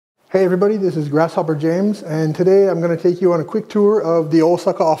Hey everybody, this is Grasshopper James, and today I'm going to take you on a quick tour of the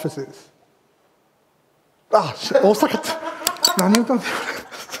Osaka offices. Osaka. 何を言ったんですか?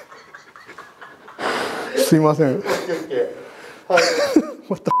 すいません.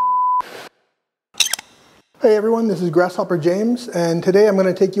 What the? Hey everyone, this is Grasshopper James, and today I'm going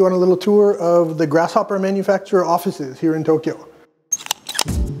to take you on a little tour of the Grasshopper manufacturer offices here in Tokyo.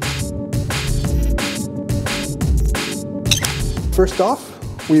 First off,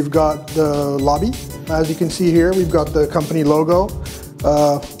 we've got the lobby. As you can see here, we've got the company logo,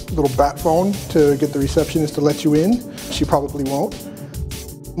 little bat phone to get the receptionist to let you in. She probably won't.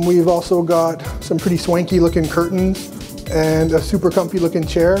 We've also got some pretty swanky looking curtains and a super comfy looking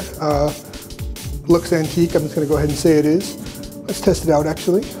chair. Looks antique, I'm just going to go ahead and say it is. Let's test it out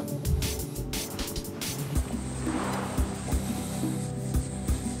actually.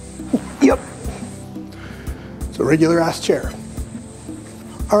 Yep. It's a regular ass chair.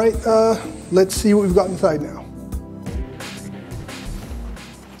 All right, let's see what we've got inside now.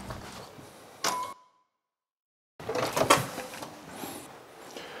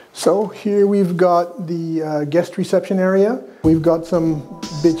 So here we've got the guest reception area. We've got some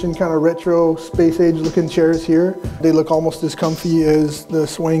bitchin' kind of retro space age looking chairs here. They look almost as comfy as the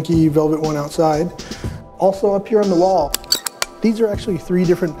swanky velvet one outside. Also up here on the wall, these are actually 3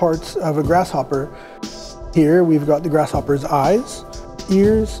 different parts of a grasshopper. Here we've got the grasshopper's eyes,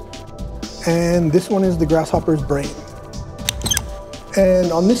 ears, and this one is the grasshopper's brain.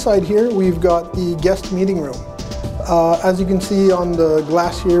 And on this side here, we've got the guest meeting room. As you can see on the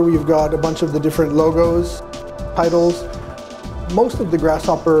glass here, we've got a bunch of the different logos, titles, most of the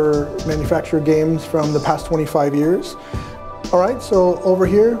Grasshopper manufacturer games from the past 25 years. All right, so over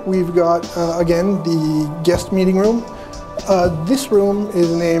here, we've got, again, the guest meeting room. This room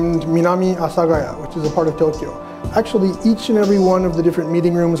is named Minami Asagaya, which is a part of Tokyo. Actually, each and every one of the different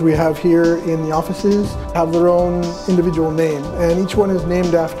meeting rooms we have here in the offices have their own individual name, and each one is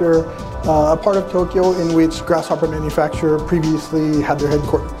named after a part of Tokyo in which Grasshopper manufacturer previously had their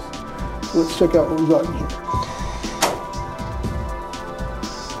headquarters. So let's check out what we've got in here.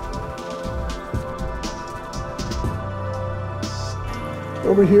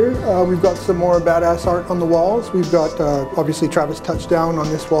 Over here, we've got some more badass art on the walls. We've got, obviously, Travis Touchdown on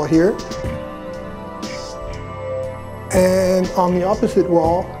this wall here. And on the opposite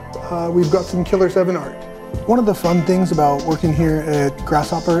wall, we've got some Killer 7 art. One of the fun things about working here at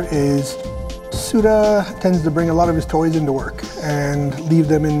Grasshopper is Suda tends to bring a lot of his toys into work and leave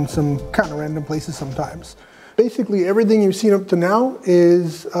them in some kind of random places sometimes. Basically, everything you've seen up to now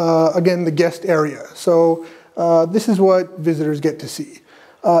is, again, the guest area. So this is what visitors get to see.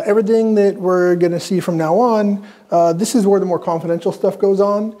 Everything that we're going to see from now on, this is where the more confidential stuff goes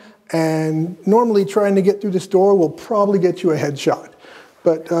on. And normally trying to get through this door will probably get you a headshot.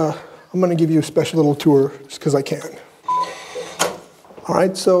 But I'm going to give you a special little tour just because I can. All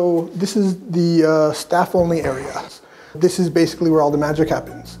right, so this is the staff-only area. This is basically where all the magic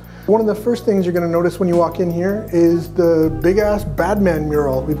happens. One of the first things you're going to notice when you walk in here is the big-ass Batman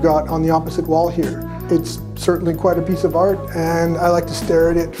mural we've got on the opposite wall here. It's certainly quite a piece of art, and I like to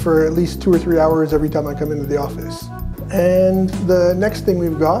stare at it for at least 2 or 3 hours every time I come into the office. And the next thing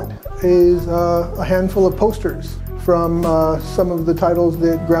we've got is a handful of posters from some of the titles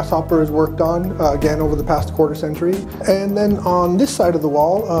that Grasshopper has worked on, again, over the past quarter century. And then on this side of the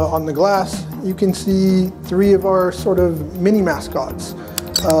wall, on the glass, you can see 3 of our sort of mini mascots.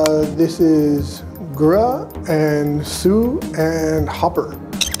 This is Gra and Sue and Hopper.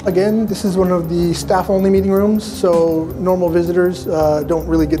 Again, this is one of the staff-only meeting rooms, so normal visitors don't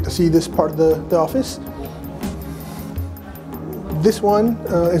really get to see this part of the office. This one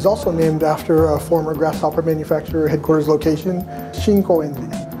is also named after a former Grasshopper manufacturer headquarters location,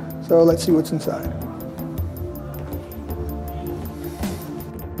 Shinko-enji. So let's see what's inside.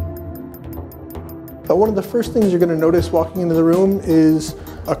 One of the first things you're going to notice walking into the room is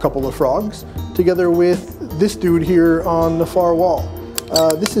a couple of frogs, together with this dude here on the far wall.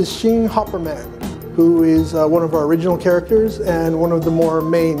 This is Shin Hopperman, who is one of our original characters and one of the more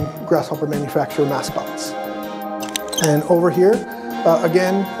main Grasshopper manufacturer mascots. And over here,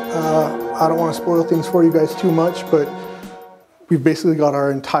 again, I don't want to spoil things for you guys too much, but we've basically got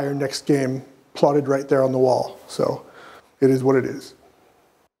our entire next game plotted right there on the wall. So it is what it is.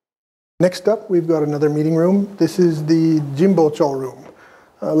 Next up, we've got another meeting room. This is the Jimbocho room.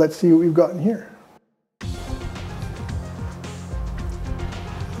 Let's see what we've got in here.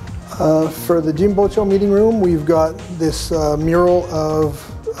 For the Jimbocho meeting room, we've got this mural of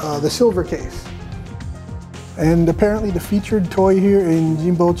the silver case. And apparently the featured toy here in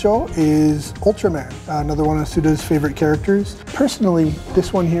Jinboucho is Ultraman, another one of Suda's favorite characters. Personally,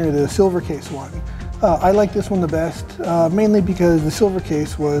 this one here, the silver case one, I like this one the best, mainly because the silver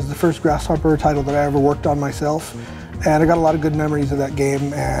case was the first Grasshopper title that I ever worked on myself, and I got a lot of good memories of that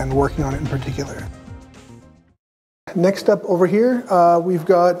game and working on it in particular. Next up over here, we've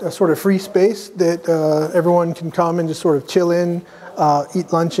got a sort of free space that everyone can come and just sort of chill in,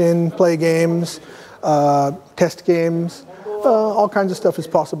 eat lunch in, play games, test games, all kinds of stuff is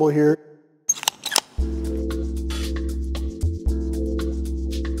possible here.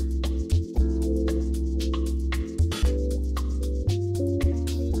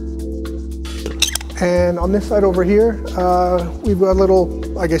 And on this side over here, we've got a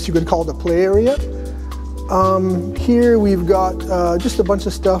little, I guess you could call it a play area. Here we've got just a bunch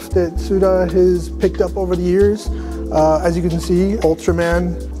of stuff that Suda has picked up over the years. As you can see,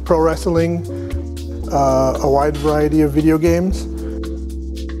 Ultraman, pro wrestling, a wide variety of video games,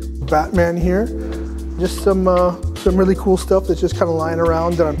 Batman here, just some really cool stuff that's just kind of lying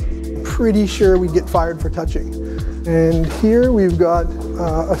around that I'm pretty sure we'd get fired for touching. And here we've got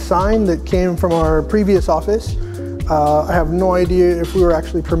a sign that came from our previous office. I have no idea if we were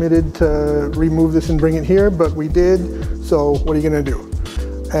actually permitted to remove this and bring it here, but we did, so what are you gonna do?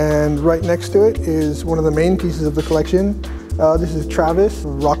 And right next to it is one of the main pieces of the collection. This is Travis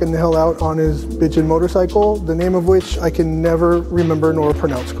rocking the hell out on his bitchin' motorcycle, the name of which I can never remember nor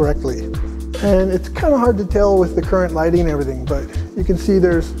pronounce correctly. And it's kind of hard to tell with the current lighting and everything, but you can see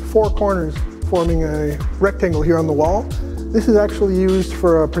there's 4 corners forming a rectangle here on the wall. This is actually used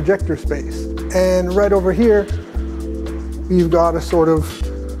for a projector space. And right over here, we've got a sort of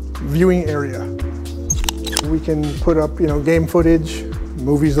viewing area. We can put up, game footage,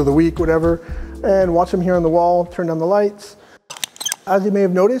 movies of the week, whatever, and watch them here on the wall, turn down the lights. As you may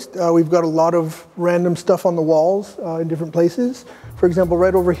have noticed, we've got a lot of random stuff on the walls in different places. For example,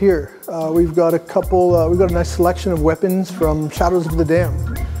 right over here, we've got a nice selection of weapons from Shadows of the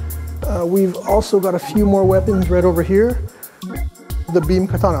Damned. We've also got a few more weapons right over here. The beam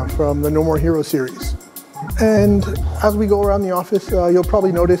katana from the No More Heroes series. And as we go around the office, you'll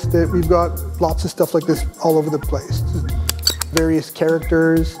probably notice that we've got lots of stuff like this all over the place. Various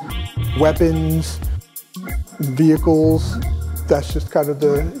characters, weapons, vehicles. That's just kind of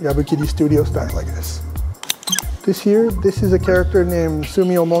the Yabukiri Studio style, I guess. This is a character named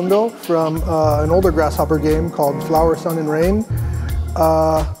Sumio Mondo from an older Grasshopper game called Flower, Sun, and Rain.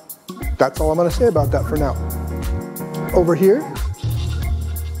 That's all I'm going to say about that for now. Over here,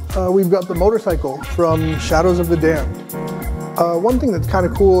 we've got the motorcycle from Shadows of the Damned. One thing that's kind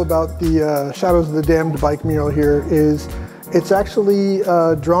of cool about the Shadows of the Damned bike mural here is it's actually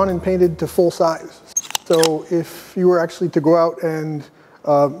drawn and painted to full size. So if you were actually to go out and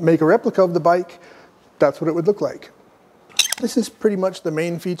make a replica of the bike, that's what it would look like. This is pretty much the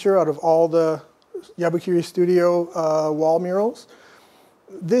main feature out of all the Yabukiri Studio wall murals.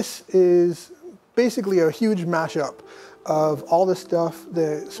 This is basically a huge mashup of all the stuff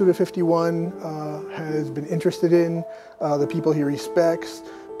that Suda51 has been interested in, the people he respects.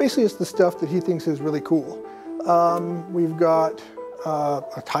 Basically, it's the stuff that he thinks is really cool. We've got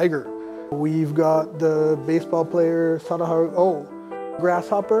a tiger. We've got the baseball player Sadaharu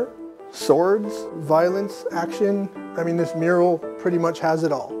Grasshopper, swords, violence, action. I mean, this mural pretty much has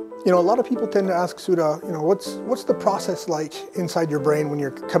it all. A lot of people tend to ask Suda, what's the process like inside your brain when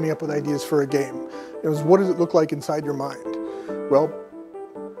you're coming up with ideas for a game? What does it look like inside your mind? Well,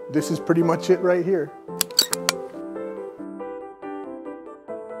 this is pretty much it right here.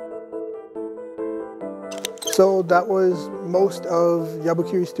 So that was most of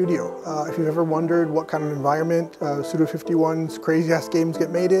Yabukiri Studio. If you've ever wondered what kind of environment Suda51's crazy-ass games get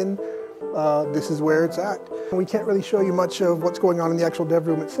made in, this is where it's at. We can't really show you much of what's going on in the actual dev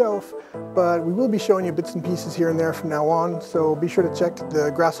room itself, but we will be showing you bits and pieces here and there from now on, so be sure to check the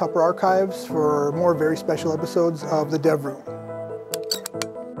Grasshopper archives for more very special episodes of the dev room.